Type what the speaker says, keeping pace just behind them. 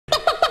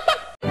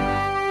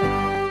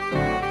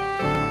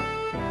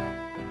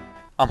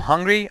I'm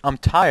hungry, I'm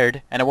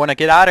tired, and I want to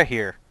get out of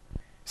here.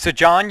 So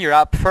John, you're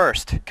up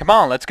first. Come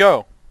on, let's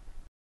go.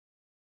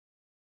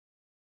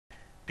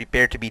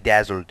 Prepare to be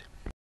dazzled.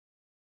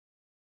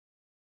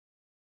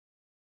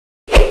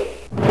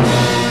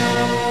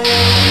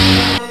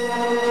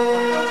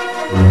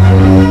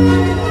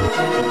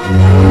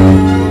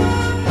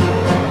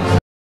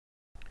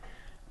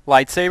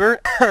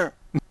 Lightsaber?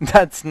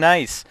 That's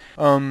nice.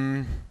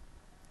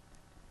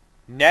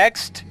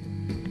 Next.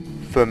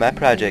 For my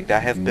project I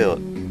have built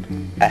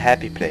a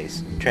happy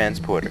place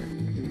transporter.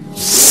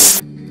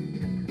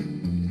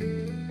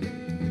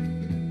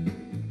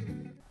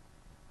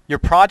 Your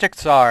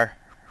projects are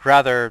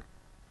rather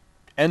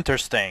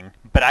interesting,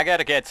 but I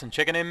gotta get some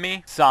chicken in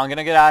me, so I'm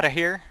gonna get out of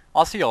here.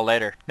 I'll see you all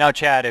later. Now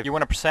Chad, if you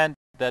want to present,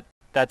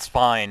 that's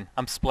fine.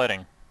 I'm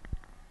splitting.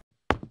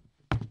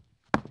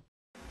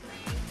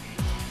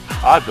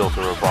 I built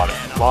a robotic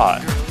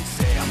fly.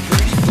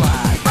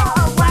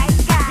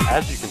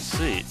 As you can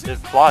see, it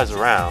flies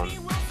around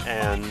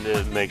and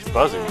it makes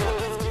buzzing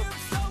noises.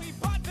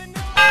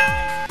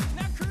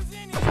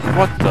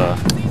 What the?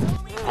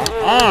 Come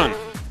on!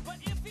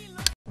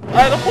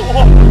 I don't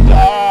want to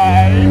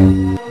die!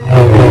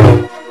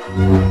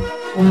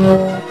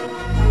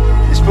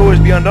 This foe is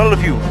beyond all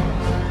of you.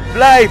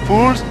 Fly,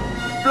 fools!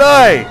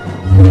 Fly!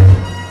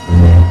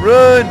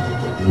 Run!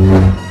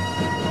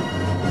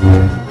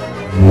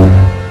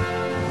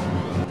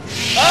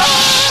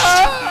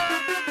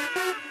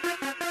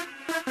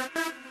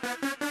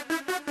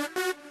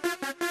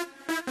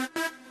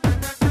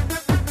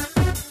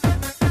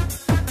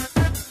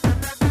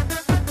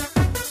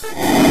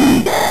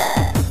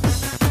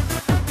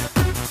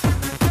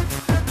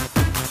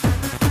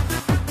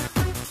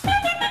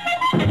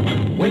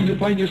 When you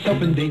find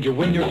yourself in danger,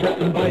 when you're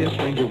threatened by a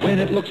stranger, when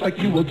it looks like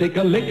you will take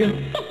a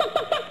licking,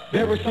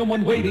 there is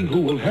someone waiting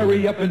who will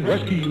hurry up and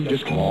rescue you.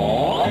 Just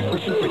call for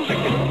Super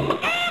Chicken.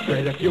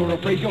 Fred, if you're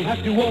afraid, you'll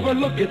have to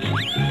overlook it.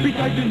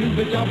 Besides, you knew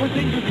the job was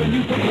dangerous when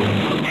you took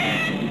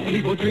it.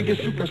 He will drink his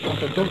super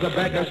sauce and throw the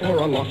bad guys for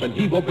a loss, and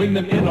he will bring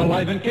them in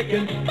alive and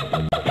kicking.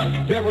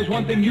 There is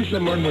one thing you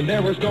should learn: when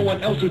there is no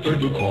one else to turn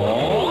to,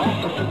 call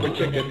for Super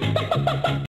Chicken.